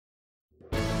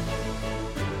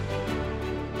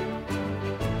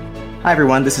Hi,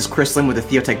 everyone. This is Chris Lim with the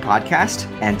Theotech Podcast.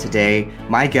 And today,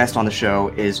 my guest on the show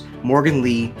is Morgan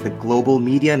Lee, the Global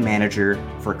Media Manager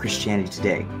for Christianity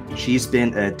Today. She's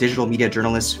been a digital media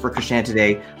journalist for Christianity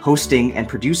Today, hosting and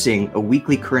producing a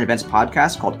weekly current events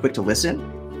podcast called Quick to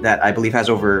Listen that I believe has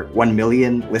over 1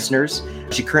 million listeners.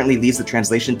 She currently leads the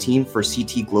translation team for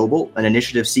CT Global, an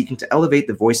initiative seeking to elevate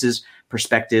the voices,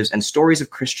 perspectives, and stories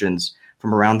of Christians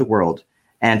from around the world.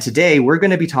 And today, we're going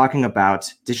to be talking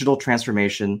about digital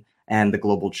transformation and the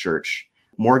global church.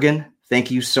 Morgan,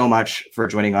 thank you so much for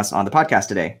joining us on the podcast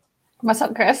today. What's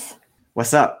up, Chris?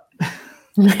 What's up?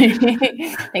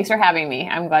 Thanks for having me.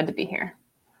 I'm glad to be here.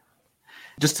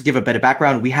 Just to give a bit of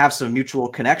background, we have some mutual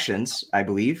connections, I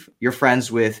believe. You're friends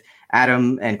with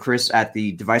Adam and Chris at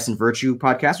the Device and Virtue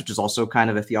podcast, which is also kind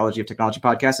of a theology of technology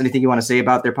podcast. Anything you want to say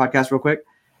about their podcast real quick?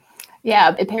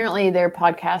 Yeah, apparently their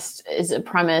podcast is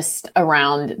premised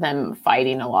around them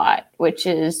fighting a lot, which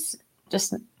is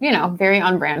just, very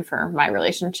on brand for my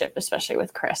relationship, especially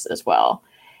with Chris as well.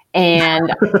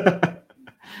 And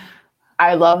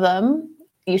I love them.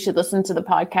 You should listen to the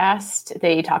podcast.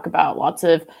 They talk about lots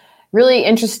of really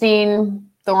interesting,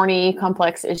 thorny,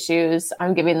 complex issues.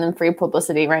 I'm giving them free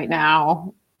publicity right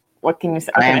now. What can you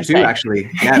say? I am too,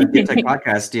 actually. Yeah, the Theotech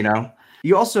podcast,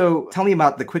 You also tell me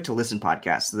about the Quick to Listen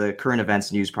podcast, the current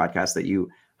events news podcast that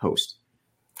you host.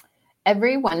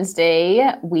 Every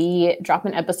Wednesday, we drop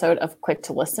an episode of Quick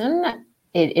to Listen.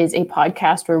 It is a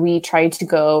podcast where we try to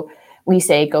go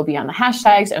beyond the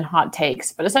hashtags and hot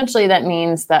takes. But essentially, that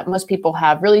means that most people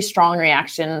have really strong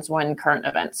reactions when current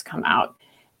events come out.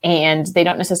 And they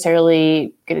don't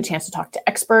necessarily get a chance to talk to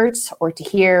experts or to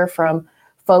hear from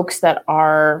folks that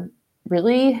are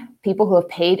really people who have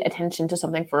paid attention to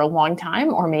something for a long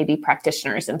time, or maybe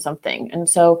practitioners in something. And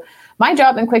so my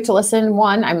job in Quick to Listen,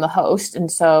 one, I'm the host. And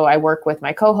so I work with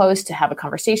my co-host to have a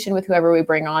conversation with whoever we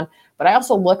bring on. But I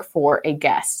also look for a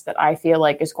guest that I feel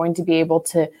like is going to be able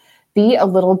to be a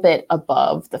little bit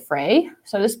above the fray,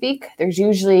 so to speak. There's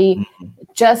usually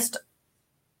just,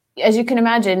 as you can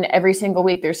imagine, every single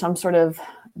week, there's some sort of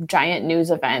giant news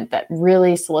event that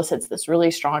really solicits this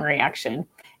really strong reaction.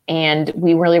 And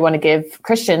we really want to give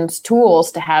Christians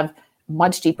tools to have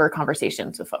much deeper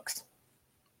conversations with folks.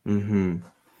 Mm-hmm.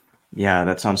 Yeah,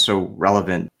 that sounds so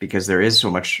relevant because there is so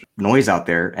much noise out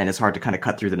there and it's hard to kind of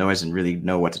cut through the noise and really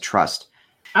know what to trust.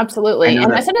 Absolutely. And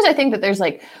sometimes I think that there's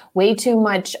way too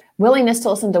much willingness to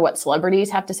listen to what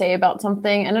celebrities have to say about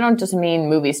something. And I don't just mean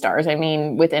movie stars. I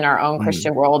mean, within our own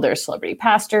Christian world, there's celebrity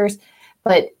pastors,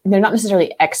 but they're not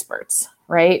necessarily experts,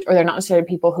 right? Or they're not necessarily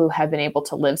people who have been able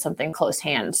to live something close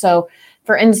hand. So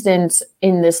for instance,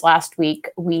 in this last week,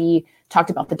 we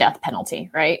talked about the death penalty,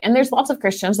 right? And there's lots of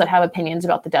Christians that have opinions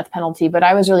about the death penalty, but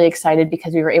I was really excited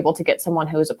because we were able to get someone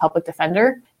who is a public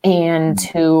defender and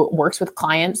who works with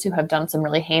clients who have done some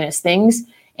really heinous things,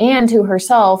 and who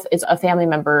herself is a family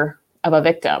member of a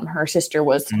victim. Her sister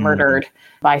was murdered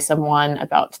by someone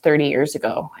about 30 years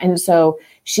ago. And so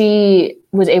she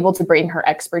was able to bring her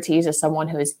expertise as someone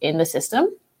who is in the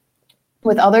system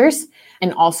with others,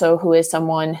 and also who is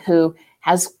someone who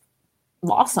has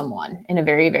lost someone in a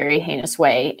very, very heinous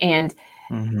way. And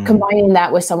combining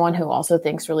that with someone who also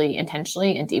thinks really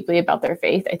intentionally and deeply about their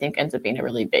faith, I think ends up being a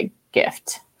really big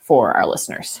gift for our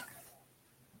listeners.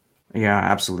 Yeah,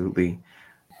 absolutely.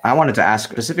 I wanted to ask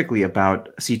specifically about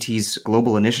CT's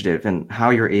global initiative and how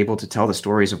you're able to tell the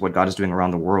stories of what God is doing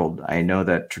around the world. I know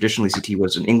that traditionally CT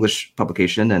was an English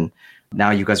publication, and now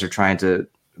you guys are trying to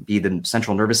be the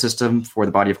central nervous system for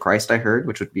the body of Christ, I heard,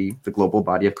 which would be the global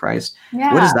body of Christ.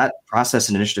 Yeah. What has that process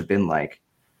and initiative been like?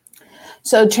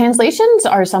 So translations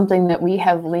are something that we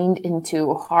have leaned into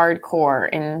hardcore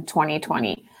in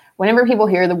 2020. Whenever people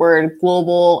hear the word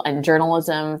global and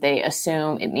journalism, they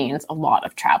assume it means a lot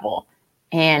of travel.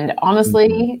 And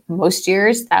honestly, most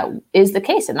years that is the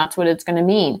case, and that's what it's going to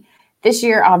mean. This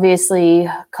year, obviously,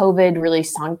 COVID really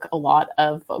sunk a lot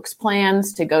of folks'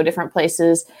 plans to go different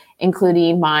places,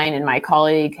 including mine and my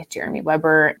colleague, Jeremy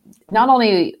Weber. Not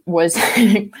only was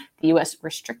the U.S.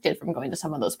 restricted from going to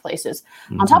some of those places,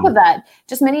 on top of that,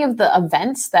 just many of the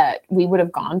events that we would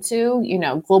have gone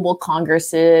to, global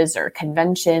congresses or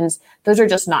conventions, those are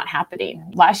just not happening.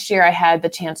 Last year, I had the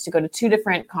chance to go to 2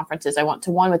 different conferences. I went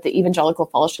to one with the Evangelical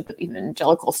Fellowship of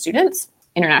Evangelical Students,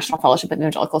 International Fellowship of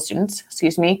Evangelical Students,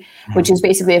 which is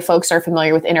basically, if folks are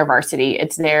familiar with InterVarsity,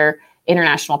 it's their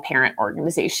international parent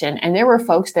organization. And there were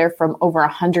folks there from over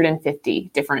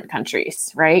 150 different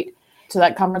countries, right? So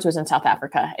that conference was in South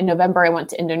Africa. In November, I went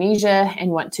to Indonesia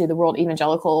and went to the World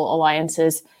Evangelical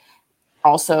Alliance's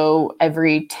also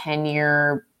every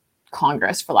 10-year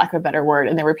Congress, for lack of a better word.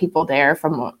 And there were people there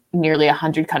from nearly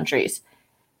 100 countries.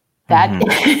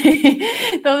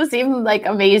 That those seem like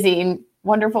amazing,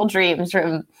 wonderful dreams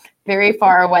from very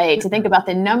far away, to think about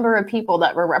the number of people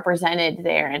that were represented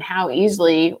there and how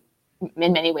easily,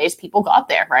 in many ways, people got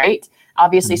there, right?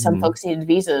 Obviously, some folks needed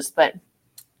visas, but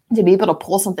to be able to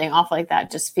pull something off like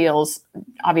that just feels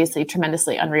obviously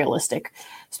tremendously unrealistic,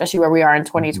 especially where we are in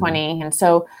 2020. And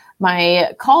so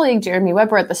my colleague, Jeremy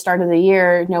Weber, at the start of the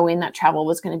year, knowing that travel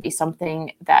was going to be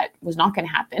something that was not going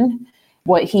to happen,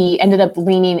 what he ended up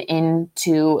leaning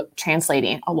into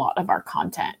translating a lot of our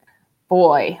content.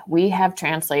 Boy, we have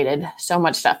translated so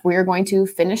much stuff. We are going to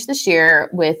finish this year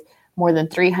with more than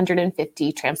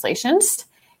 350 translations.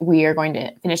 We are going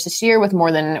to finish this year with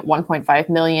more than 1.5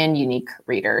 million unique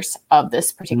readers of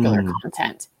this particular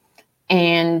content.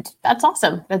 And that's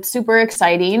awesome. That's super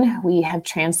exciting. We have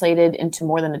translated into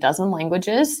more than a dozen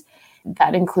languages.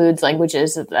 That includes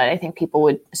languages that I think people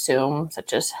would assume,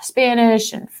 such as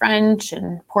Spanish and French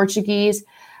and Portuguese.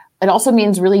 It also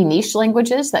means really niche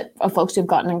languages that of folks who've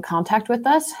gotten in contact with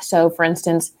us. So, for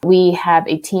instance, we have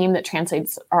a team that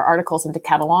translates our articles into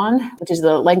Catalan, which is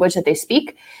the language that they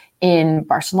speak in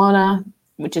Barcelona,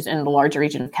 which is in the larger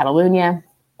region of Catalonia.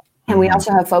 And we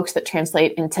also have folks that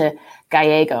translate into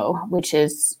Gallego, which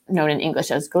is known in English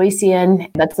as Galician.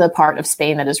 That's the part of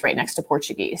Spain that is right next to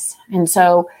Portuguese. And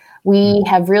so we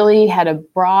have really had a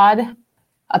broad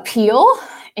appeal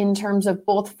in terms of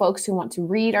both folks who want to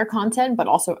read our content, but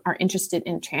also are interested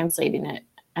in translating it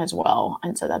as well.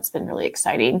 And so that's been really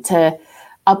exciting to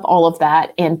up all of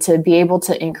that and to be able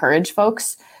to encourage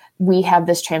folks. We have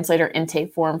this translator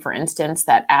intake form, for instance,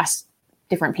 that asks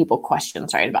different people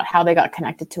questions, right, about how they got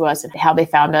connected to us and how they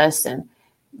found us. And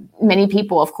many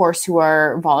people, of course, who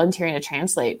are volunteering to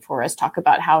translate for us talk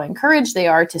about how encouraged they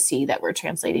are to see that we're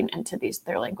translating into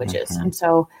their languages. And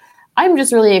so I'm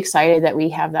just really excited that we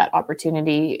have that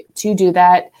opportunity to do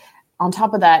that. On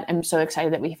top of that, I'm so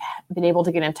excited that we've been able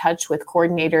to get in touch with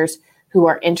coordinators who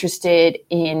are interested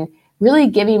in really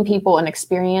giving people an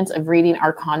experience of reading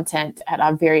our content at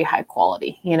a very high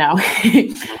quality.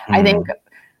 I think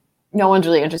no one's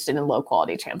really interested in low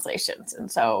quality translations.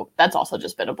 And so that's also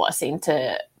just been a blessing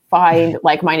to find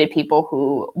like-minded people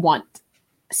who want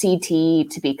CT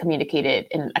to be communicated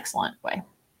in an excellent way.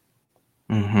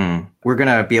 We're going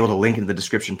to be able to link in the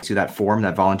description to that form,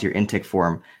 that volunteer intake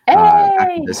form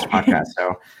after this podcast.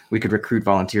 So we could recruit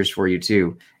volunteers for you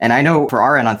too. And I know for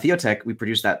our end on Theotech, we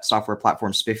produce that software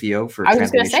platform Spiffio for translation. I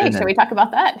was just going to say, should we talk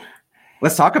about that?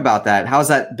 Let's talk about that. How's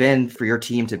that been for your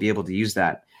team to be able to use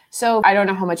that? So I don't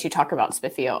know how much you talk about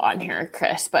Spiffio on here,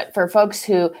 Chris, but for folks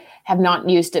who have not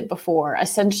used it before,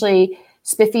 essentially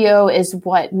Spiffio is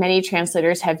what many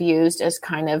translators have used as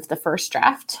kind of the first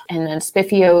draft. And then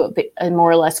Spiffio more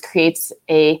or less creates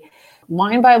a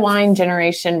line-by-line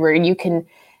generation where you can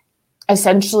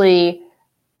essentially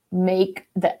make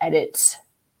the edits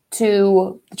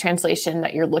to the translation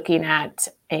that you're looking at.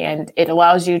 And it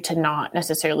allows you to not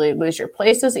necessarily lose your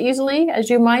place as easily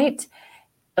as you might.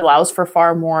 It allows for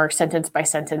far more sentence by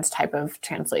sentence type of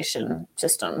translation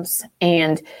systems.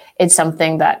 And it's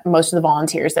something that most of the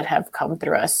volunteers that have come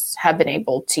through us have been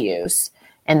able to use.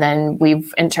 And then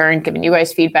we've in turn given you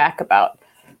guys feedback about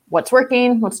what's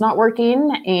working, what's not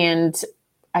working. And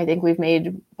I think we've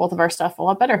made both of our stuff a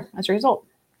lot better as a result.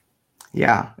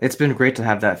 Yeah, it's been great to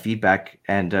have that feedback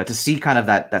and to see kind of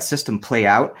that system play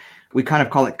out. We kind of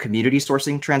call it community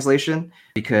sourcing translation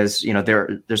because,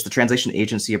 there's the translation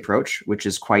agency approach, which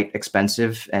is quite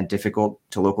expensive and difficult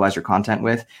to localize your content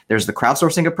with. There's the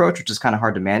crowdsourcing approach, which is kind of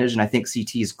hard to manage. And I think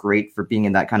CT is great for being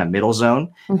in that kind of middle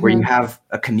zone where you have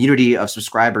a community of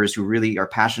subscribers who really are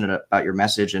passionate about your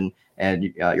message and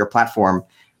your platform,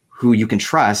 who you can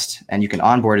trust and you can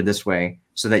onboard it this way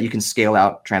so that you can scale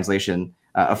out translation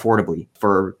affordably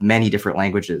for many different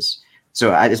languages.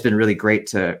 So it's been really great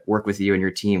to work with you and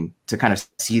your team to kind of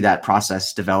see that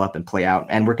process develop and play out.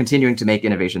 And we're continuing to make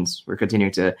innovations. We're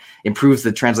continuing to improve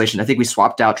the translation. I think we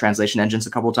swapped out translation engines a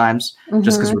couple of times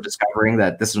just because we're discovering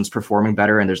that this one's performing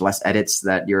better and there's less edits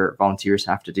that your volunteers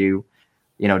have to do.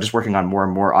 Just working on more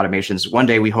and more automations. One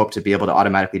day we hope to be able to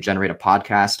automatically generate a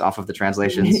podcast off of the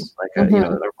translations, like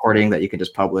a recording that you can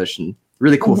just publish and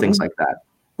really cool things like that.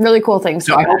 Really cool things.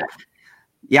 So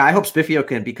I hope Spiffio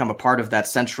can become a part of that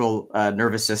central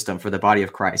nervous system for the body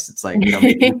of Christ. It's like,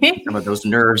 some of those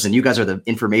nerves, and you guys are the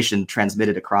information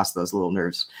transmitted across those little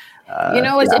nerves.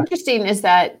 What's interesting is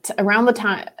that around the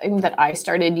time that I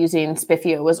started using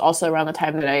Spiffio was also around the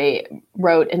time that I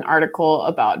wrote an article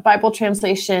about Bible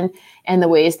translation and the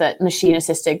ways that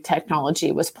machine-assisted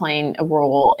technology was playing a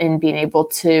role in being able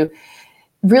to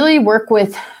really work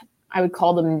with, I would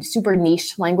call them super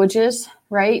niche languages,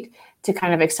 right? To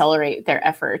kind of accelerate their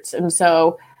efforts. And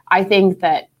so I think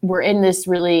that we're in this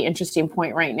really interesting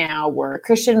point right now where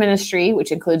Christian ministry,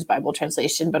 which includes Bible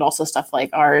translation, but also stuff like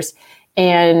ours,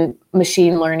 and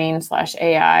machine learning /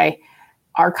 AI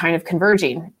are kind of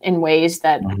converging in ways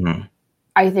that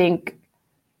I think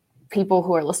people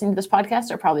who are listening to this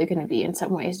podcast are probably going to be in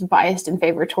some ways biased in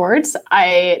favor towards.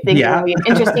 I think it'll be an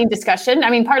interesting discussion. I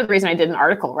mean, part of the reason I did an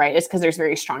article, right, is because there's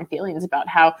very strong feelings about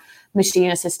how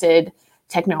machine-assisted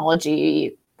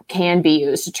technology can be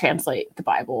used to translate the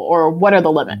Bible, or what are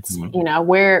the limits? You know,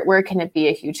 where can it be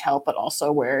a huge help, but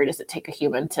also where does it take a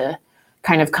human to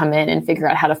kind of come in and figure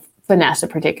out how to finesse a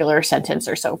particular sentence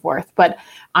or so forth. But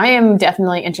I am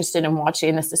definitely interested in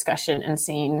watching this discussion and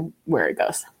seeing where it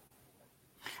goes.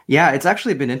 Yeah, it's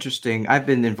actually been interesting. I've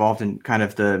been involved in kind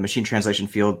of the machine translation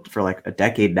field for like a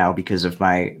decade now because of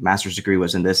my master's degree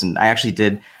was in this. And I actually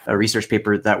did a research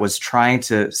paper that was trying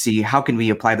to see how can we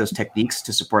apply those techniques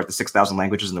to support the 6,000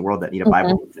 languages in the world that need a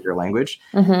Bible in their language.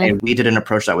 And we did an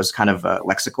approach that was kind of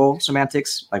lexical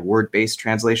semantics, like word-based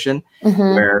translation,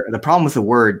 where the problem with the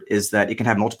word is that it can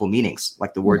have multiple meanings,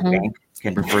 like the word bank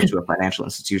can refer to a financial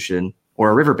institution or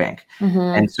a riverbank.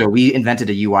 And so we invented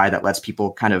a UI that lets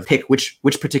people kind of pick which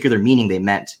particular meaning they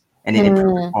meant, and it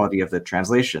improved the quality of the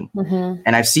translation.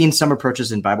 And I've seen some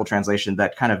approaches in Bible translation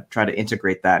that kind of try to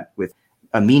integrate that with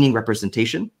a meaning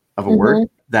representation of a word,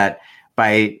 that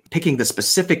by picking the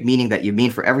specific meaning that you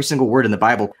mean for every single word in the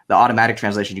Bible, the automatic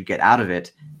translation you get out of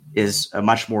it is a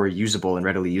much more usable and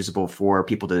readily usable for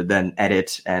people to then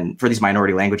edit, and for these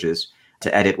minority languages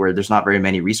to edit, where there's not very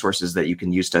many resources that you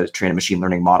can use to train a machine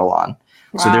learning model on.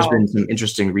 Wow. So there's been some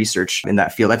interesting research in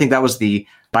that field. I think that was the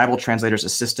Bible Translator's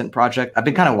Assistant project. I've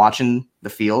been kind of watching the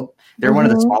field. They're one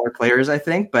of the smaller players, I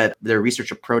think, but their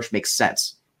research approach makes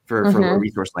sense for low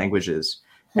resource languages.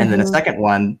 And then the second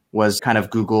one was kind of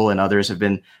Google and others have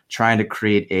been trying to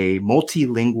create a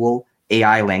multilingual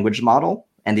AI language model.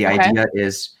 And the idea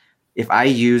is, if I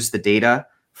use the data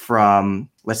from,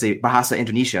 let's say, Bahasa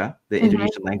Indonesia, the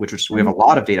Indonesian language, which we have a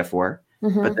lot of data for,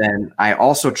 but then I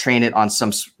also train it on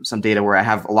some data where I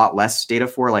have a lot less data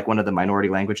for, like one of the minority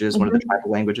languages, one of the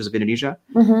tribal languages of Indonesia.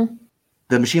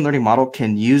 The machine learning model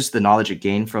can use the knowledge it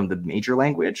gained from the major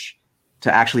language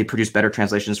to actually produce better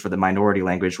translations for the minority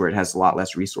language where it has a lot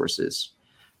less resources.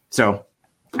 So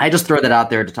I just throw that out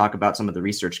there to talk about some of the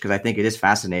research, because I think it is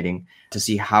fascinating to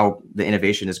see how the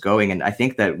innovation is going. And I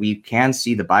think that we can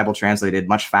see the Bible translated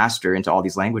much faster into all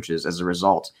these languages as a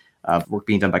result of work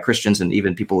being done by Christians and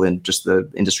even people in just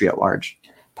the industry at large.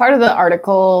 Part of the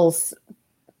article's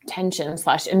tension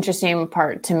 / interesting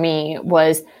part to me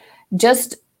was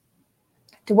just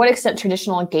to what extent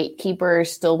traditional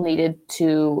gatekeepers still needed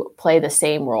to play the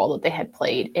same role that they had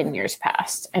played in years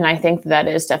past. And I think that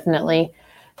is definitely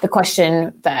the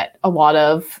question that a lot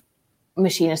of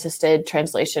machine-assisted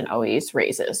translation always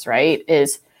raises, right?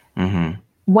 Is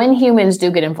when humans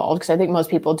do get involved, because I think most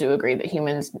people do agree that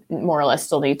humans more or less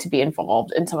still need to be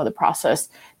involved in some of the process,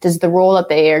 does the role that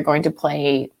they are going to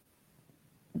play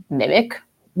mimic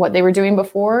what they were doing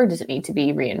before? Does it need to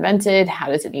be reinvented? How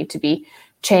does it need to be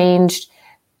changed?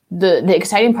 The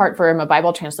exciting part from a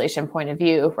Bible translation point of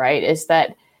view, right, is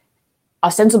that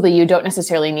ostensibly you don't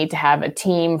necessarily need to have a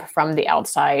team from the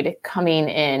outside coming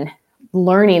in,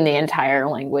 learning the entire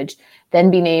language,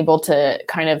 then being able to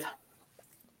kind of,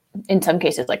 in some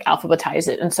cases, like alphabetize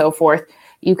it and so forth.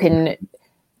 You can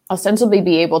ostensibly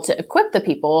be able to equip the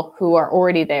people who are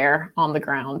already there on the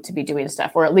ground to be doing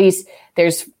stuff, or at least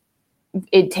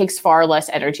it takes far less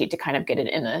energy to kind of get it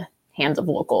in the hands of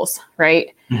locals,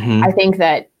 right? I think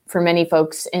that for many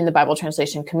folks in the Bible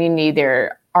translation community,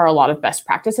 there are a lot of best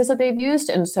practices that they've used.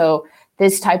 And so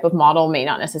this type of model may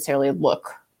not necessarily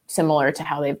look similar to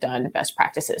how they've done best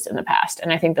practices in the past.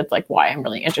 And I think that's like why I'm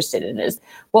really interested in is,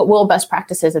 what will best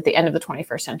practices at the end of the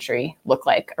 21st century look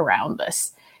like around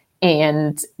this?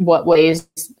 And what ways,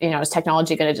 is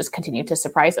technology going to just continue to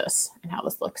surprise us and how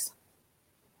this looks?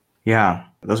 Yeah,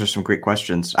 those are some great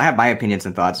questions. I have my opinions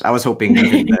and thoughts. I was hoping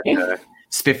that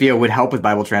Spiffio would help with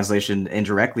Bible translation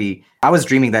indirectly. I was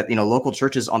dreaming that, local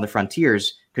churches on the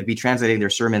frontiers could be translating their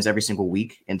sermons every single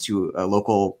week into a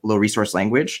local low resource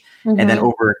language. And then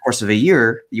over the course of a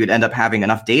year, you'd end up having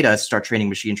enough data to start training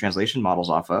machine translation models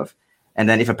off of. And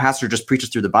then if a pastor just preaches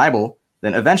through the Bible,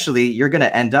 then eventually you're going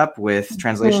to end up with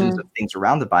translations of things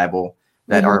around the Bible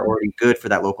that are already good for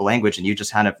that local language. And you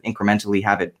just kind of incrementally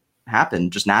have it happen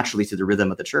just naturally to the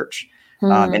rhythm of the church.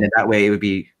 And in that way, it would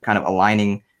be kind of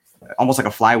aligning almost like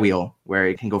a flywheel where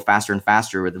it can go faster and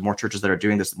faster. With the more churches that are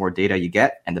doing this, the more data you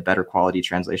get and the better quality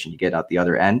translation you get out the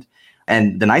other end.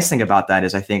 And the nice thing about that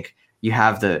is I think you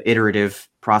have the iterative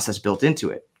process built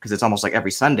into it, because it's almost like every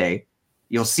Sunday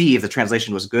you'll see if the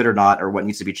translation was good or not, or what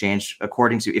needs to be changed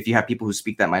according to, if you have people who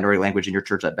speak that minority language in your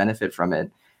church that benefit from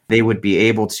it, they would be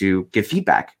able to give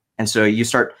feedback. And so you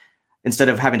start, instead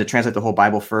of having to translate the whole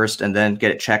Bible first and then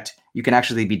get it checked, you can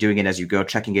actually be doing it as you go,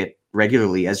 checking it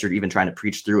regularly as you're even trying to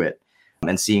preach through it,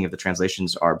 and seeing if the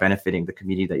translations are benefiting the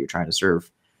community that you're trying to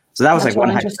serve. So that was That's like one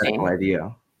really hypothetical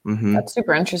idea. That's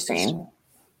super interesting.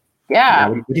 Yeah.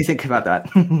 What do you think about that?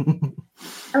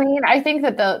 I mean, I think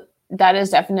that is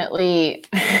definitely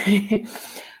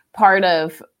part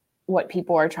of what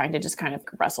people are trying to just kind of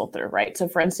wrestle through, right? So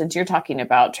for instance, you're talking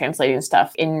about translating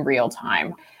stuff in real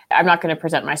time. I'm not going to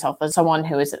present myself as someone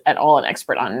who is at all an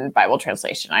expert on Bible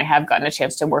translation. I have gotten a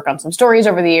chance to work on some stories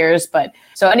over the years, but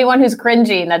so anyone who's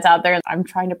cringing that's out there, I'm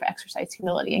trying to exercise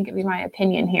humility and give you my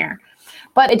opinion here.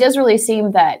 But it does really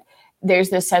seem that there's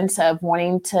this sense of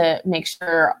wanting to make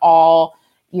sure all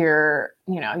your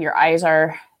I's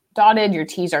are dotted, your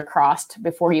T's are crossed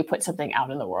before you put something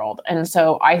out in the world. And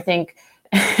so I think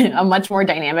a much more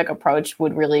dynamic approach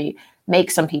would really make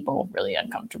some people really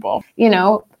uncomfortable,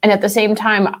 and at the same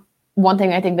time, one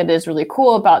thing I think that is really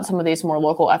cool about some of these more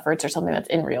local efforts or something that's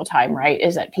in real time, right,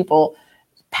 is that people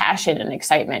passion and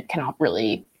excitement cannot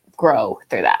really grow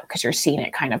through that because you're seeing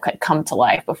it kind of come to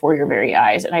life before your very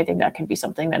eyes. And I think that can be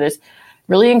something that is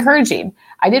really encouraging.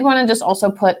 I did want to just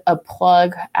also put a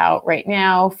plug out right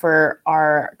now for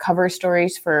our cover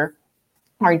stories for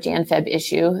our Jan-Feb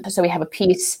issue. So we have a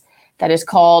piece that is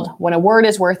called "When a Word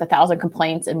is Worth 1,000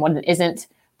 Complaints and When It Isn't,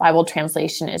 Bible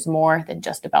Translation is More Than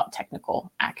Just About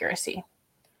Technical Accuracy."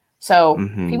 So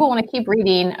people want to keep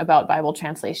reading about Bible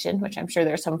translation, which I'm sure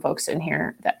there's some folks in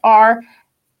here that are.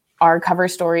 Our cover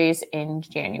stories in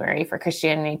January for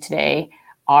Christianity Today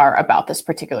are about this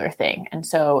particular thing. And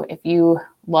so if you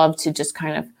love to just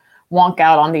kind of wonk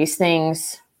out on these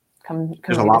things,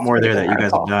 there's a lot more there that you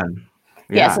guys have done.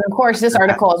 Yeah. Yes, and of course, this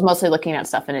article is mostly looking at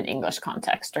stuff in an English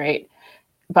context, right?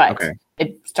 But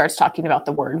it starts talking about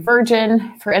the word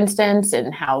virgin, for instance,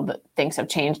 and how things have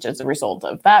changed as a result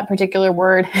of that particular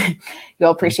word.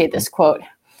 You'll appreciate this quote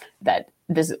that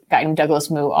this guy named Douglas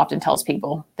Moo often tells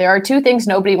people: "There are two things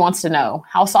nobody wants to know: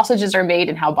 how sausages are made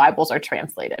and how Bibles are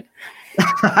translated."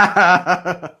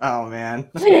 Oh, man.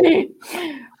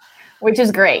 Which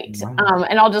is great.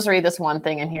 And I'll just read this one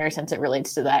thing in here since it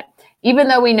relates to that. "Even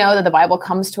though we know that the Bible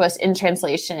comes to us in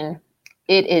translation,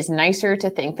 it is nicer to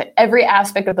think that every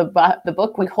aspect of the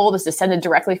book we hold is descended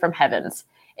directly from heavens.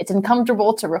 It's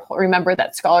uncomfortable to remember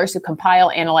that scholars who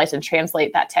compile, analyze, and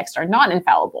translate that text are not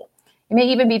infallible. It may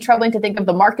even be troubling to think of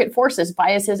the market forces,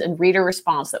 biases, and reader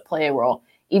response that play a role,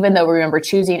 even though we remember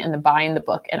choosing and buying the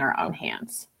book in our own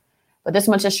hands. But this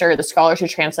much is sure, the scholars who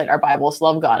translate our Bibles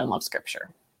love God and love Scripture."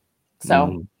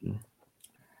 So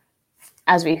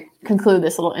as we conclude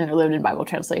this little interlude in Bible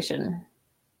translation,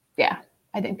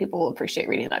 I think people will appreciate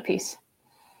reading that piece.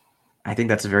 I think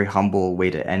that's a very humble way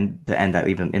to end that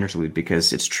even interlude,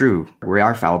 because it's true. We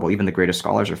are fallible. Even the greatest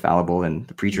scholars are fallible, and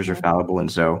the preachers are fallible.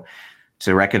 And so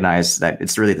to recognize that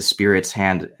it's really the Spirit's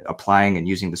hand applying and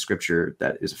using the Scripture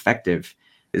that is effective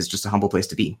is just a humble place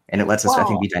to be. And it lets us, I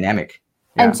think, be dynamic.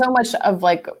 Yeah. And so much of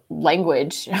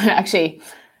language, actually,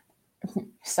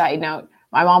 side note,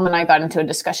 my mom and I got into a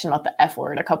discussion about the F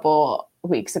word a couple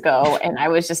weeks ago. And I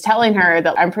was just telling her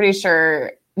that I'm pretty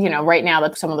sure, right now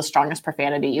that's some of the strongest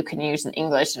profanity you can use in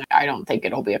English. And I don't think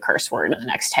it'll be a curse word in the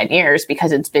next 10 years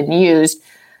because it's been used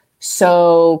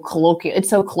so it's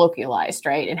so colloquialized,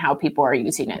 right? And how people are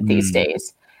using it these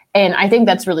days. And I think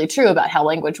that's really true about how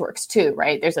language works too,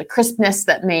 right? There's a crispness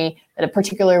that a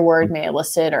particular word may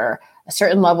elicit, or a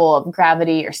certain level of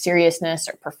gravity or seriousness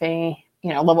or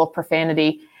level of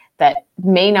profanity that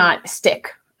may not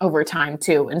stick over time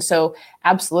too. And so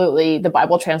absolutely the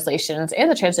Bible translations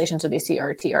and the translations of these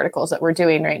CRT articles that we're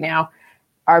doing right now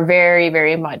are very,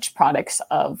 very much products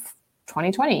of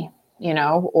 2020,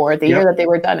 or the year that they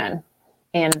were done in.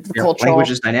 And the cultural language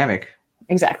is dynamic.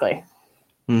 Exactly.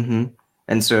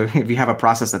 And so if you have a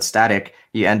process that's static,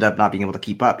 you end up not being able to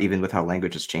keep up even with how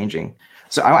language is changing.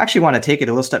 So I actually want to take it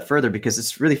a little step further, because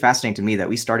it's really fascinating to me that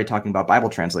we started talking about Bible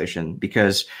translation,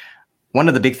 because one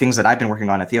of the big things that I've been working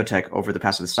on at Theotech over the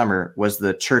past of the summer was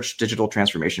the church digital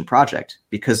transformation project.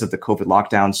 Because of the COVID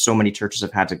lockdown, so many churches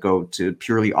have had to go to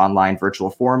purely online virtual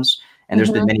forms. And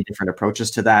there's been many different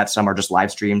approaches to that. Some are just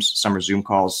live streams, some are Zoom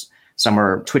calls, some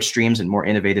are Twitch streams, and more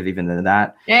innovative even than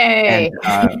that. Yay!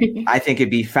 And I think it'd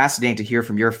be fascinating to hear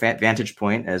from your vantage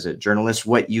point as a journalist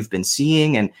what you've been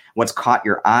seeing and what's caught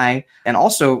your eye. And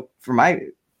also from my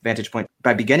vantage point,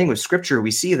 by beginning with Scripture,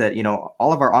 we see that,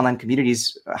 all of our online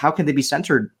communities, how can they be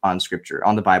centered on Scripture,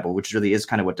 on the Bible, which really is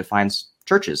kind of what defines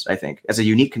churches, I think, as a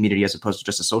unique community as opposed to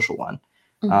just a social one.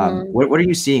 What are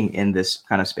you seeing in this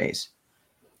kind of space?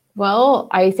 Well,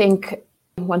 I think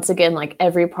once again, like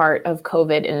every part of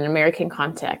COVID in an American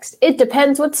context, it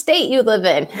depends what state you live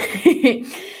in.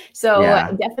 So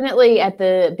definitely at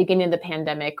the beginning of the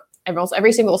pandemic, almost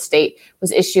every single state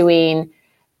was issuing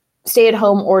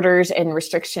stay-at-home orders and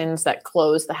restrictions that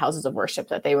closed the houses of worship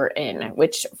that they were in,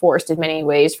 which forced in many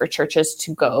ways for churches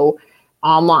to go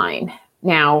online.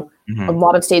 Now, a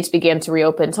lot of states began to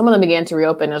reopen. Some of them began to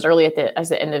reopen as early as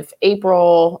the end of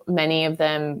April. Many of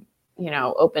them,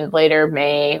 opened later,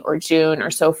 May or June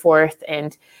or so forth.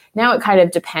 And now it kind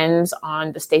of depends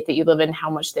on the state that you live in,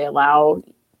 how much they allow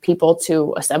people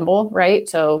to assemble, right?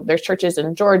 So there's churches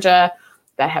in Georgia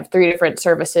that have 3 different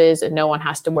services and no one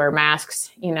has to wear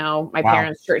masks. My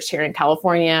parents' church here in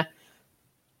California,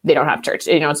 they don't have church.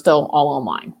 It's still all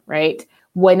online, right?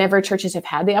 Whenever churches have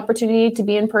had the opportunity to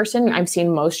be in person, I've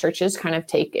seen most churches kind of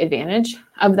take advantage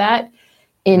of that.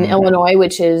 In Illinois,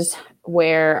 which is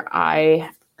where I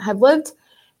have lived,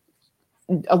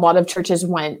 a lot of churches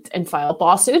went and filed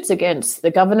lawsuits against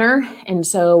the governor. And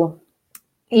so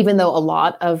even though a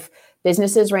lot of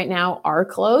businesses right now are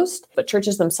closed, but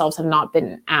churches themselves have not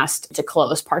been asked to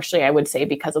close, partially, I would say,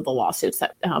 because of the lawsuits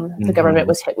that the government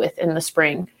was hit with in the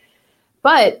spring.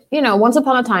 But, once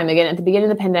upon a time, again, at the beginning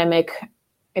of the pandemic,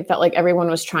 it felt like everyone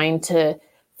was trying to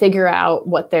figure out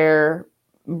what their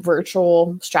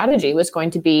virtual strategy was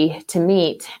going to be to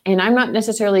meet. And I'm not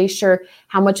necessarily sure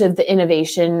how much of the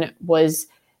innovation was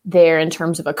there in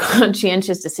terms of a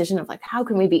conscientious decision of like, how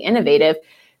can we be innovative?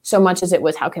 So much as it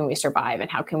was, how can we survive and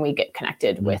how can we get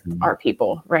connected with our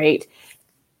people, right?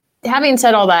 Having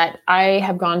said all that, I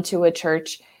have gone to a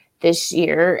church this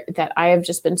year that I have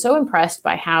just been so impressed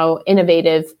by how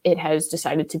innovative it has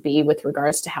decided to be with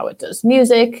regards to how it does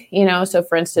music. So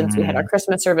for instance, we had our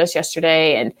Christmas service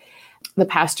yesterday and the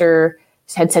pastor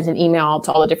had sent an email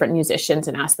to all the different musicians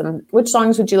and asked them, which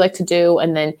songs would you like to do?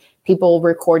 And then people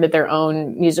recorded their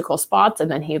own musical spots. And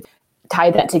then he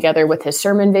tied that together with his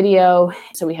sermon video.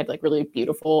 So we had like really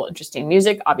beautiful, interesting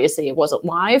music. Obviously it wasn't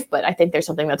live, but I think there's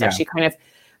something that's actually kind of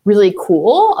really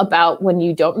cool about when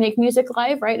you don't make music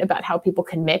live, right? About how people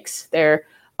can mix their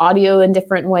audio in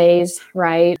different ways,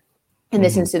 right? In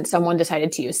this instance, someone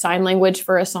decided to use sign language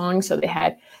for a song. So they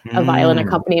had a violin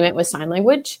accompaniment with sign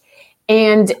language.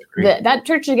 And that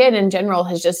church, again, in general,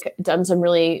 has just done some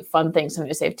really fun things.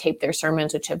 Sometimes they've taped their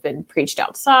sermons, which have been preached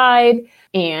outside.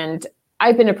 And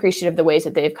I've been appreciative of the ways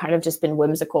that they've kind of just been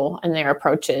whimsical in their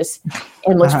approaches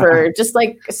and looked for just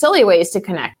like silly ways to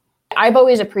connect. I've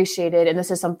always appreciated, and this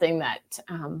is something that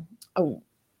a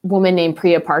woman named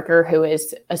Priya Parker, who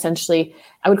is essentially,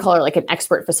 I would call her like an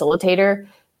expert facilitator.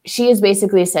 She has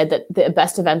basically said that the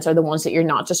best events are the ones that you're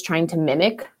not just trying to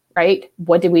mimic, right?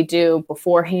 What did we do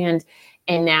beforehand?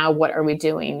 And now what are we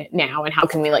doing now? And how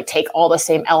can we like take all the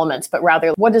same elements, but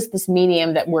rather what does this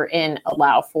medium that we're in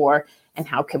allow for? And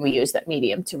how can we use that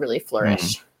medium to really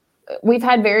flourish? We've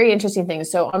had very interesting things.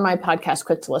 So on my podcast,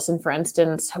 Quick to Listen, for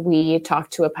instance, we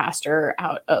talked to a pastor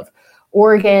out of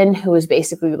Oregon who was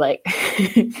basically like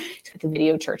the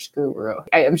video church guru.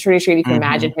 I'm pretty sure you can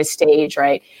imagine his stage,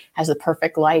 right? Has the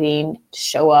perfect lighting to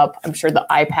show up. I'm sure the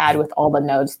iPad with all the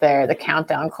notes there, the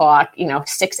countdown clock,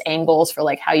 6 angles for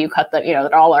like how you cut them,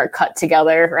 that all are cut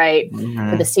together, right?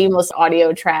 For the seamless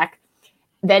audio track.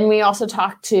 Then we also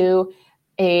talked to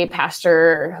a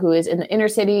pastor who is in the inner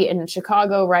city in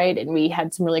Chicago, right? And we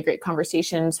had some really great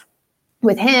conversations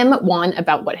with him, one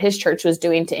about what his church was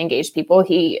doing to engage people.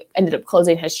 He ended up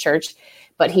closing his church,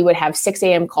 but he would have 6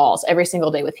 a.m. calls every single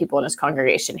day with people in his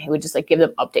congregation. He would just like give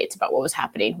them updates about what was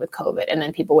happening with COVID. And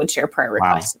then people would share prayer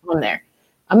requests on there.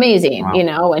 Amazing,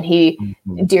 and he,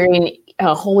 during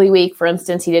Holy Week, for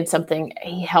instance, he did something,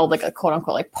 he held like a quote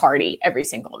unquote like party every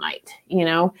single night,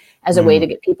 as a way to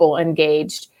get people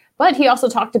engaged. But he also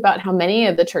talked about how many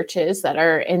of the churches that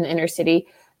are in the inner city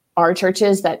are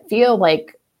churches that feel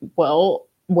like, well,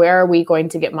 where are we going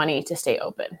to get money to stay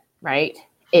open, right?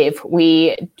 If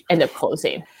we end up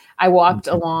closing. I walked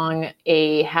along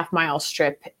a half-mile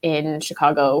strip in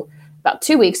Chicago about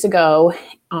 2 weeks ago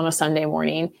on a Sunday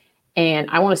morning.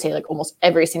 And I want to say like almost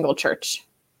every single church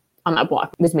on that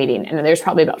block was meeting. And there's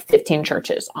probably about 15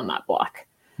 churches on that block.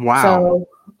 Wow. So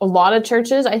a lot of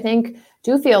churches, I think,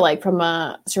 do feel like from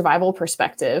a survival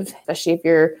perspective, especially if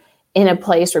you're in a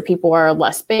place where people are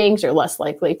less banked or less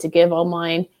likely to give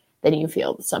online, then you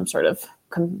feel some sort of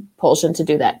compulsion to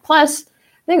do that. Plus,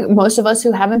 I think most of us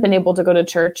who haven't been able to go to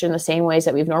church in the same ways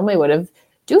that we normally would have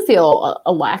do feel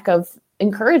a lack of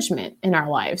encouragement in our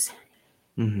lives.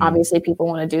 Obviously, people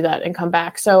want to do that and come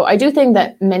back. So I do think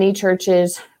that many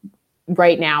churches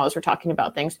right now, as we're talking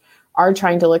about things, are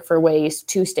trying to look for ways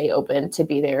to stay open, to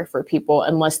be there for people,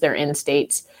 unless they're in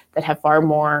states that have far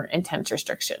more intense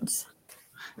restrictions.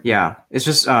 Yeah, it's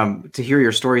just to hear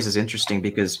your stories is interesting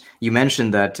because you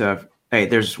mentioned that hey,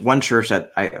 there's one church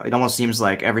that it almost seems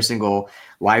like every single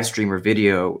live stream or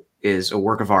video is a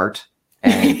work of art,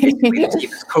 and basically the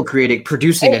team is co-creating,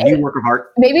 producing a new work of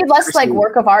art. Maybe less like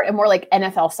work of art and more like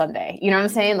NFL Sunday. You know what I'm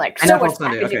saying? Like so NFL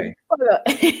Sunday, okay.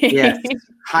 Yes,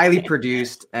 highly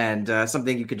produced and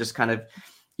something you could just kind of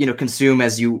consume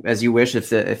as you wish. If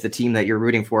the team that you're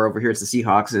rooting for over here, it's the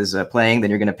Seahawks, is playing, then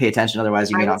you're going to pay attention. Otherwise,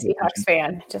 you may not. I'm a Seahawks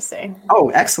fan. Just saying. Oh,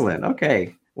 excellent.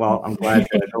 Okay. Well, I'm glad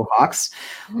to go Hawks.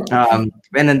 And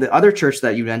then the other church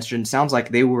that you mentioned sounds like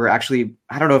they were actually,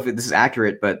 I don't know if this is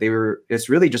accurate, but it's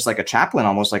really just like a chaplain,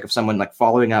 almost like of someone like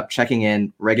following up, checking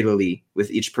in regularly with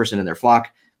each person in their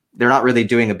flock. They're not really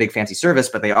doing a big fancy service,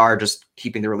 but they are just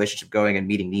keeping the relationship going and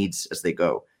meeting needs as they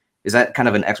go. Is that kind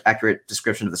of an accurate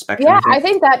description of the spectrum? Yeah, I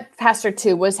think that pastor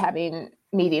too was having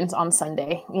meetings on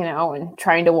Sunday, and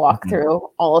trying to walk through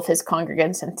all of his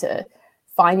congregants into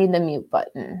finding the mute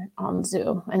button on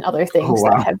Zoom and other things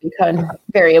that have become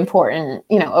very important,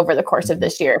 over the course of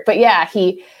this year. But yeah,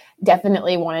 he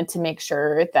definitely wanted to make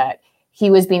sure that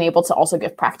he was being able to also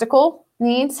give practical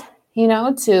needs,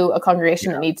 to a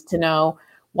congregation that needs to know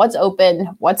what's open,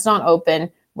 what's not open,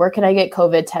 where can I get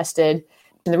COVID tested.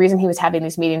 And the reason he was having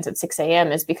these meetings at 6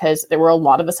 a.m. is because there were a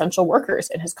lot of essential workers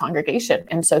in his congregation.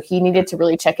 And so he needed to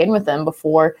really check in with them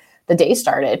before the day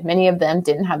started. Many of them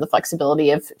didn't have the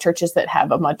flexibility of churches that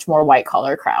have a much more white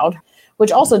collar crowd,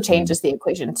 which also changes the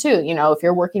equation too. If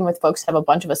you're working with folks that have a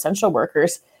bunch of essential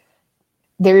workers,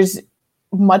 there's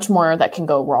much more that can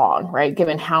go wrong, right?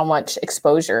 Given how much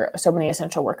exposure so many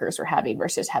essential workers are having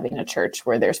versus having a church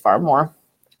where there's far more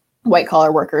white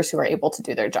collar workers who are able to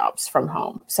do their jobs from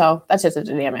home. So that's just a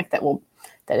dynamic that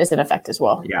is in effect as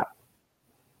well. Yeah.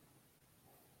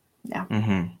 Yeah.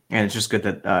 Mm-hmm. And it's just good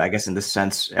that I guess in this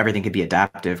sense, everything could be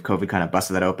adaptive. COVID kind of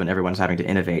busted that open. Everyone's having to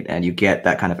innovate, and you get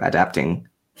that kind of adapting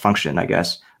function, I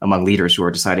guess, among leaders who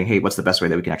are deciding, hey, what's the best way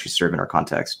that we can actually serve in our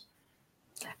context?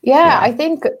 Yeah. I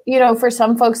think, for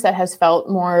some folks that has felt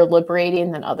more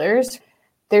liberating than others,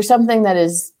 there's something that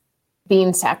is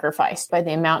being sacrificed by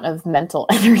the amount of mental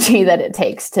energy that it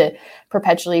takes to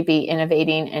perpetually be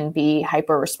innovating and be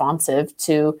hyper responsive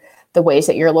to the ways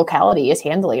that your locality is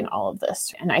handling all of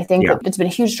this. And I think that it's been a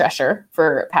huge stressor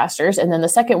for pastors. And then the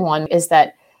second one is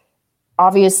that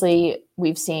obviously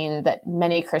we've seen that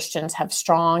many Christians have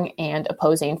strong and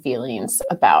opposing feelings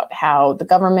about how the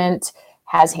government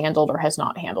has handled or has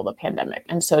not handled the pandemic.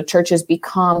 And so churches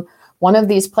become one of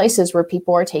these places where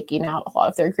people are taking out a lot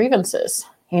of their grievances.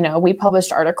 We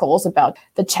published articles about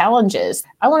the challenges.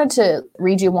 I wanted to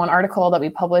read you one article that we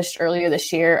published earlier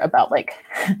this year about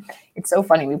it's so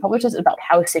funny. We published this about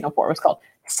how Singapore was called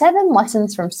 7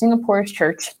 Lessons from Singapore's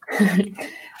Church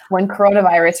when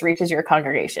Coronavirus Reaches Your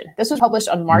Congregation. This was published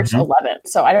on March 11th.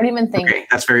 So I don't even think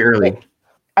that's very early.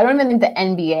 I don't even think the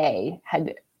NBA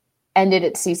had ended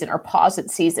its season or paused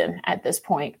its season at this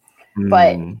point.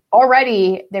 But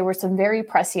already there were some very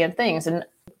prescient things. And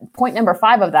point number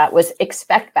 5 of that was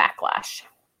expect backlash.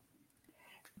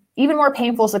 Even more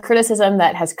painful is the criticism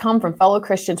that has come from fellow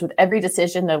Christians with every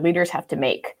decision their leaders have to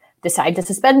make. Decide to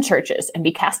suspend churches and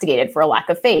be castigated for a lack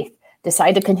of faith.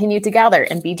 Decide to continue to gather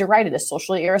and be derided as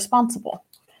socially irresponsible.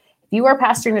 If you are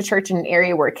pastoring a church in an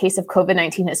area where a case of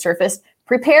COVID-19 has surfaced,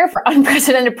 prepare for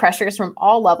unprecedented pressures from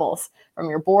all levels, from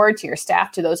your board to your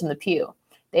staff to those in the pew.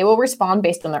 They will respond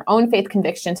based on their own faith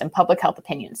convictions and public health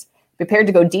opinions. Prepared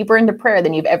to go deeper into prayer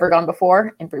than you've ever gone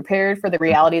before, and prepared for the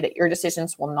reality that your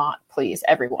decisions will not please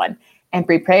everyone, and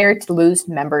prepared to lose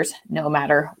members no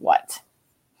matter what.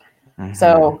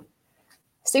 So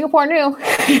Singapore knew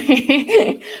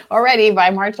already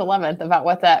by March 11th about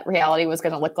what that reality was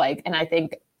going to look like. And I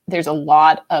think there's a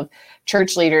lot of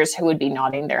church leaders who would be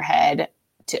nodding their head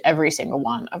to every single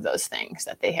one of those things,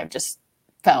 that they have just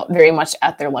felt very much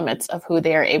at their limits of who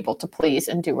they are able to please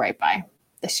and do right by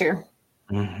this year.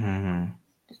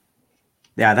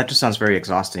 Yeah, that just sounds very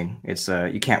exhausting. It's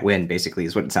you can't win, basically,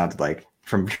 is what it sounded like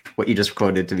from what you just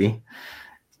quoted to me.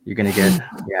 You're gonna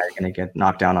get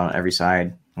knocked down on every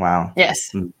side. Wow.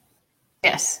 Yes.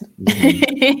 Yes.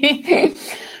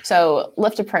 So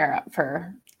lift a prayer up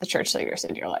for the church leaders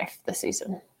in your life this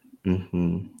season.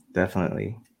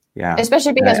 Definitely. Yeah.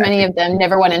 Especially because many of them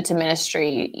never went into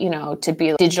ministry, to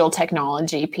be digital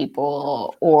technology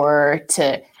people or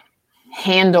to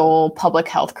handle public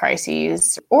health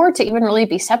crises or to even really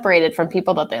be separated from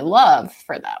people that they love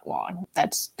for that long.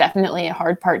 That's definitely a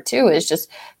hard part too, is just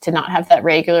to not have that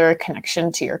regular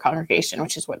connection to your congregation,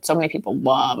 which is what so many people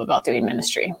love about doing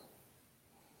ministry.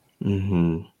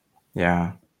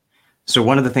 Yeah. So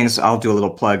one of the things, I'll do a little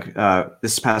plug.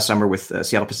 This past summer with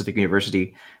Seattle Pacific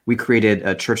University, we created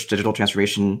a church digital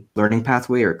transformation learning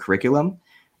pathway or curriculum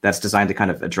that's designed to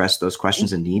kind of address those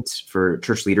questions and needs for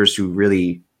church leaders who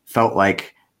really felt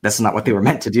like that's not what they were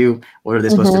meant to do. What are they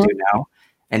supposed to do now?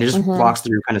 And it just walks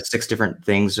through kind of 6 different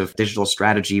things of digital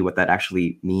strategy, what that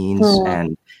actually means,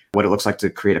 and what it looks like to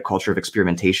create a culture of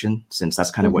experimentation, since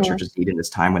that's kind of what churches need in this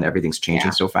time when everything's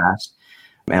changing so fast.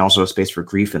 And also a space for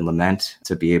grief and lament,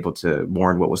 to be able to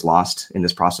mourn what was lost in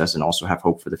this process and also have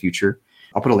hope for the future.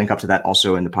 I'll put a link up to that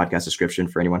also in the podcast description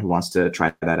for anyone who wants to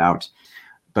try that out.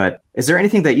 But is there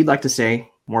anything that you'd like to say,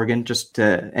 Morgan, just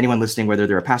to anyone listening, whether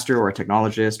they're a pastor or a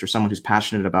technologist or someone who's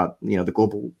passionate about, the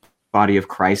global body of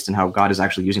Christ and how God is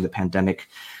actually using the pandemic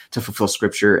to fulfill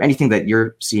scripture, anything that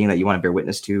you're seeing that you want to bear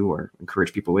witness to or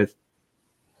encourage people with?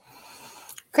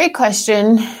 Great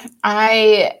question.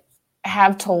 I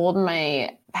have told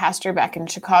my pastor back in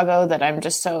Chicago that I'm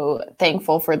just so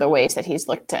thankful for the ways that he's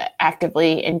looked to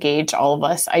actively engage all of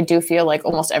us. I do feel like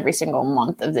almost every single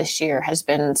month of this year has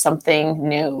been something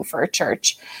new for a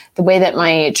church. The way that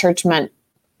my church met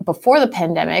before the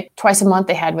pandemic, twice a month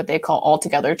they had what they call All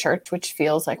Together Church, which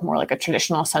feels like more like a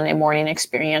traditional Sunday morning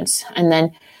experience. And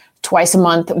then twice a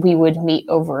month we would meet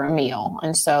over a meal.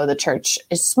 And so the church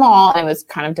is small and it was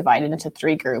kind of divided into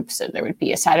 3 groups. So there would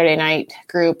be a Saturday night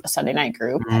group, a Sunday night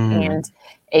group, and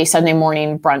a Sunday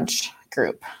morning brunch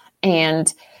group.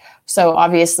 And so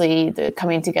obviously the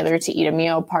coming together to eat a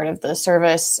meal part of the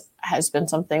service has been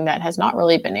something that has not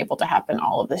really been able to happen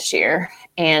all of this year.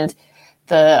 And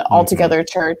the All Together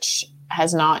Church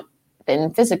has not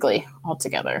been physically all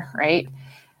together, right?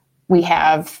 We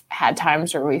have had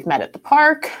times where we've met at the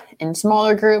park in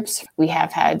smaller groups. We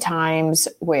have had times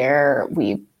where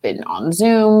we've been on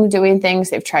Zoom doing things.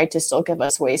 They've tried to still give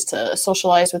us ways to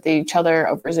socialize with each other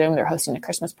over Zoom. They're hosting a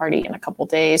Christmas party in a couple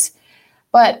days.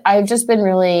 But I've just been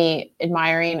really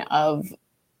admiring of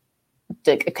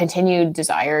the continued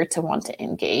desire to want to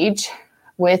engage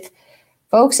with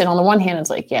folks. And on the one hand, it's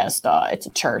like, yes, it's a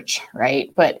church,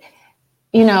 right? But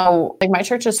like my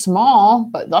church is small,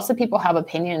 but lots of people have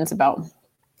opinions about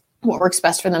what works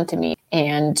best for them to meet.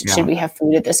 And should we have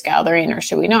food at this gathering or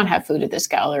should we not have food at this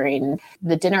gathering?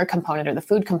 The dinner component or the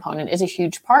food component is a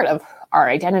huge part of our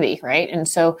identity, right? And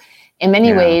so in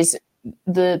many ways,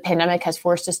 the pandemic has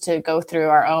forced us to go through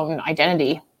our own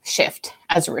identity shift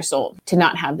as a result, to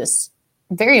not have this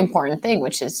very important thing,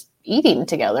 which is eating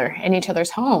together in each other's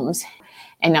homes,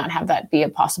 and not have that be a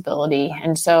possibility.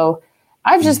 And so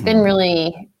I've just been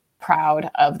really proud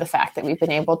of the fact that we've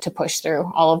been able to push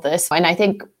through all of this. And I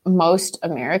think most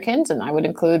Americans, and I would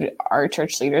include our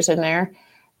church leaders in there,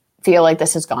 feel like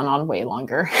this has gone on way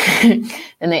longer than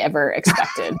they ever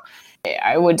expected.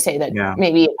 I would say that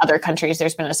maybe in other countries,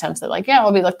 there's been a sense that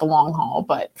it'll be like the long haul.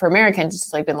 But for Americans,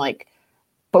 it's been like,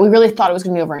 but we really thought it was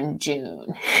going to be over in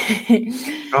June.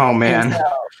 Oh, man.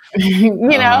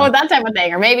 That type of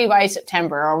thing, or maybe by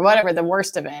September or whatever, the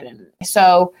worst of it. And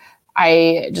so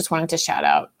I just wanted to shout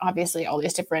out, obviously, all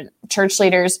these different church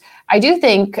leaders. I do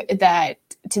think that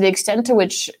to the extent to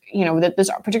which, that this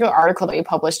particular article that we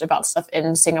published about stuff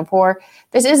in Singapore,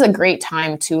 this is a great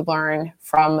time to learn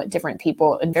from different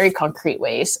people in very concrete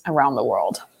ways around the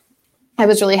world. I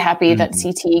was really happy that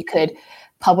CT could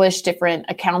publish different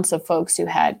accounts of folks who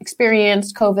had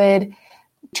experienced COVID,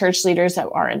 church leaders that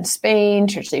are in Spain,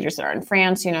 church leaders that are in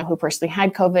France, who personally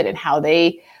had COVID and how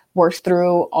they worked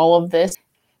through all of this.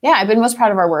 Yeah, I've been most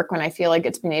proud of our work when I feel like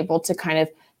it's been able to kind of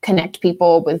connect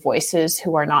people with voices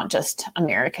who are not just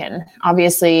American.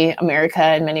 Obviously,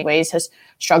 America in many ways has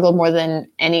struggled more than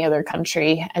any other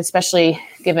country, especially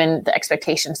given the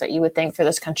expectations that you would think for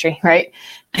this country, right?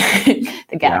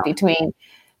 The gap between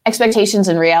expectations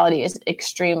and reality is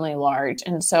extremely large.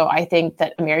 And so I think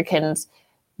that Americans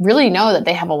really know that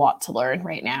they have a lot to learn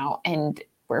right now. And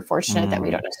we're fortunate that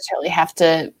we don't necessarily have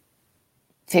to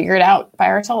figure it out by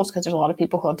ourselves, because there's a lot of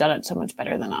people who have done it so much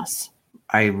better than us.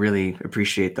 I really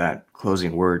appreciate that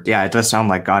closing word. Yeah, it does sound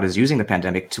like God is using the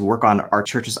pandemic to work on our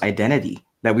church's identity,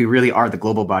 that we really are the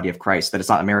global body of Christ, that it's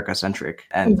not America-centric,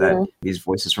 and that these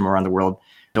voices from around the world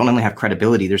don't only have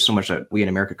credibility, there's so much that we in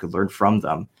America could learn from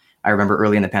them. I remember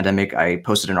early in the pandemic, I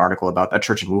posted an article about a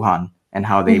church in Wuhan and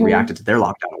how they reacted to their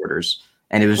lockdown orders.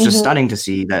 And it was just stunning to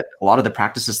see that a lot of the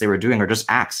practices they were doing are just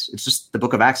Acts. It's just the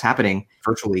book of Acts happening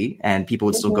virtually, and people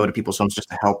would still go to people's homes just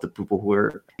to help the people who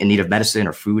were in need of medicine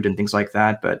or food and things like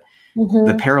that. But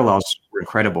the parallels were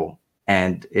incredible.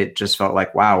 And it just felt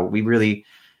like, wow, we're really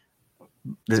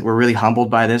humbled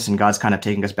by this. And God's kind of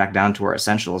taking us back down to our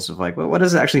essentials of like, well, what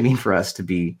does it actually mean for us to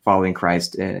be following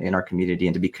Christ in our community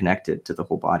and to be connected to the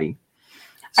whole body?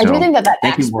 I do think that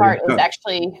thank Acts you, Morgan. part is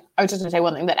actually, I was just going to say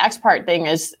one thing, that Acts part thing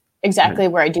is exactly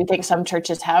where I do think some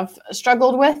churches have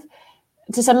struggled with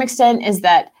to some extent, is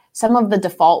that some of the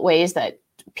default ways that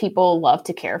people love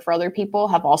to care for other people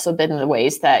have also been the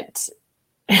ways that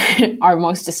are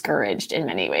most discouraged in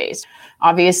many ways.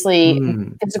 Obviously,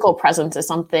 physical presence is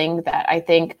something that I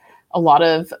think a lot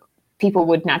of people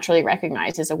would naturally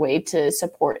recognize as a way to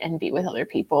support and be with other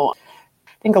people.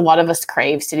 I think a lot of us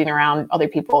crave sitting around other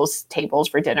people's tables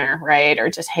for dinner, right? Or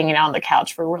just hanging out on the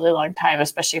couch for a really long time,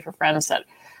 especially for friends that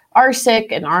are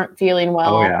sick and aren't feeling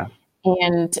well. Oh, yeah.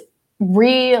 And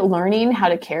relearning how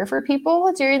to care for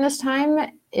people during this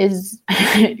time is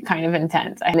kind of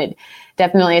intense. And it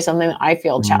definitely is something that I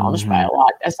feel challenged by a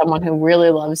lot as someone who really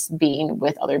loves being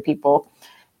with other people,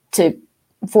 to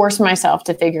force myself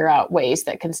to figure out ways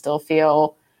that can still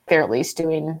feel they're at least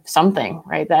doing something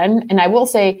right then. And I will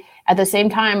say at the same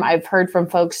time, I've heard from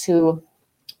folks who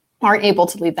aren't able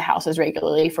to leave the house as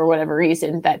regularly for whatever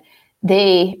reason, that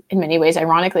they, in many ways,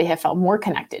 ironically, have felt more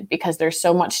connected because there's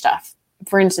so much stuff.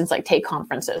 For instance, like take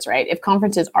conferences, right? If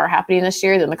conferences are happening this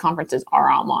year, then the conferences are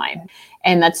online.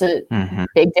 And that's a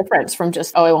big difference from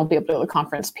just, I won't be able to go to the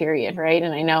conference, period, right?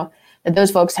 And I know that those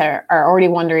folks are already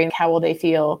wondering how will they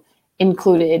feel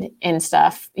included in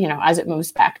stuff, as it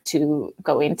moves back to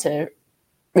going to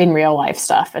in real life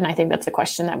stuff. And I think that's a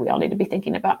question that we all need to be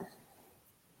thinking about.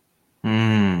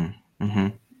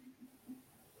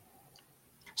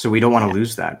 So we don't want to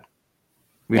lose that.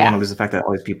 We don't want to lose the fact that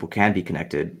all these people can be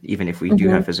connected, even if we do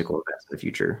have physical events in the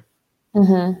future.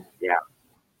 Yeah.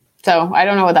 So I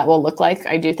don't know what that will look like.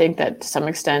 I do think that to some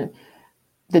extent,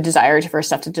 the desire for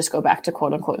stuff to just go back to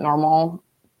quote unquote normal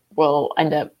will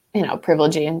end up,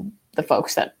 privileging the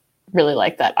folks that really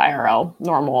like that IRL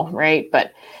normal, right?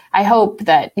 But I hope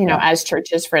that, as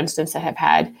churches, for instance, that have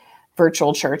had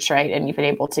virtual church, right? And you've been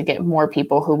able to get more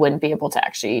people who wouldn't be able to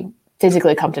actually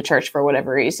physically come to church for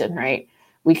whatever reason, right?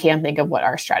 We can think of what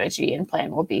our strategy and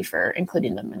plan will be for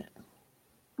including them in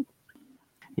it.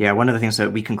 Yeah, one of the things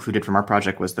that we concluded from our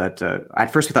project was that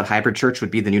at first we thought hybrid church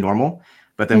would be the new normal,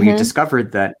 but then we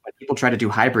discovered that when people try to do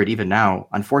hybrid even now,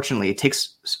 unfortunately, it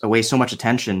takes away so much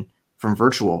attention from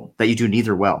virtual that you do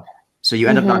neither well. So you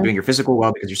end up not doing your physical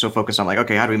well because you're so focused on like,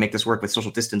 okay, how do we make this work with social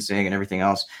distancing and everything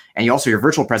else? And your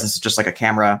virtual presence is just like a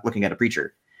camera looking at a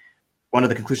preacher. One of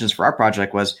the conclusions for our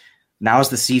project was, now is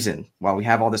the season, while we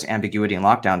have all this ambiguity and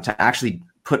lockdown, to actually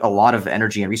put a lot of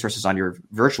energy and resources on your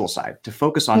virtual side, to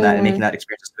focus on that and making that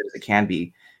experience as good as it can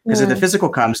be. Because if the physical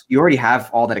comes, you already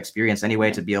have all that experience anyway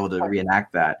to be able to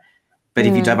reenact that. But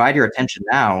if you divide your attention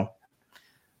now,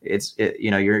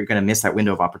 you're going to miss that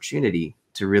window of opportunity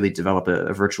to really develop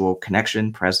a virtual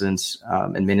connection, presence,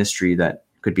 and ministry that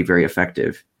could be very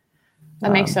effective.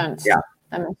 That makes sense. Yeah,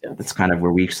 that makes sense. That's kind of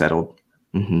where we settled.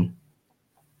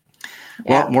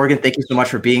 Well, Morgan, thank you so much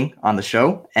for being on the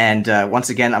show. And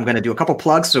once again, I'm going to do a couple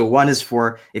plugs. So one is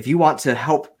for, if you want to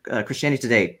help Christianity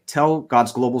Today tell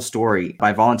God's global story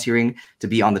by volunteering to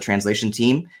be on the translation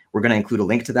team, we're going to include a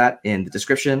link to that in the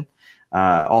description.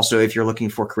 Also, if you're looking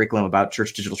for curriculum about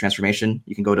church digital transformation,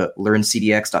 you can go to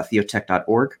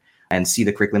learncdx.theotech.org and see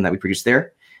the curriculum that we produce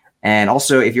there. And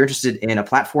also, if you're interested in a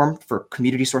platform for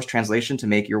community source translation to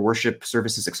make your worship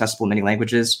services accessible in many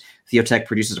languages, Theotech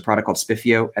produces a product called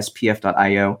Spiffio,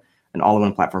 spf.io, an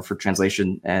all-in-one platform for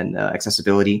translation and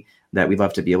accessibility that we'd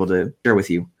love to be able to share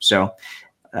with you. So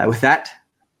with that,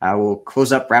 I will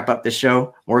wrap up this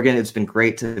show. Morgan, it's been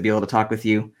great to be able to talk with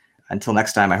you. Until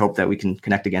next time, I hope that we can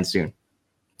connect again soon.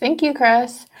 Thank you,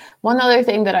 Chris. One other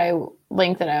thing that I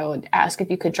would ask if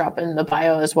you could drop in the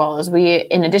bio as well is we,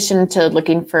 in addition to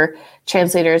looking for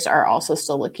translators, are also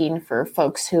still looking for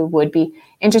folks who would be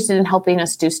interested in helping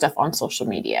us do stuff on social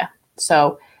media.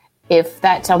 So if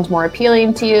that sounds more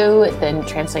appealing to you than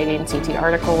translating CT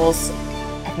articles,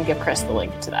 I can give Chris the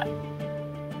link to that.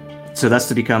 So that's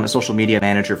to become a social media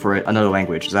manager for another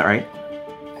language. Is that right?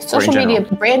 Social media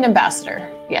brand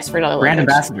ambassador. Yes, for another brand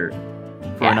language. Ambassador.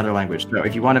 For another language. So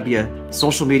if you want to be a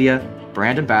social media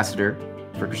brand ambassador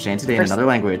for Christianity Today in another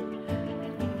language,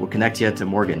 we'll connect you to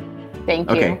Morgan. Thank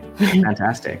you. Okay,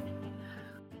 fantastic.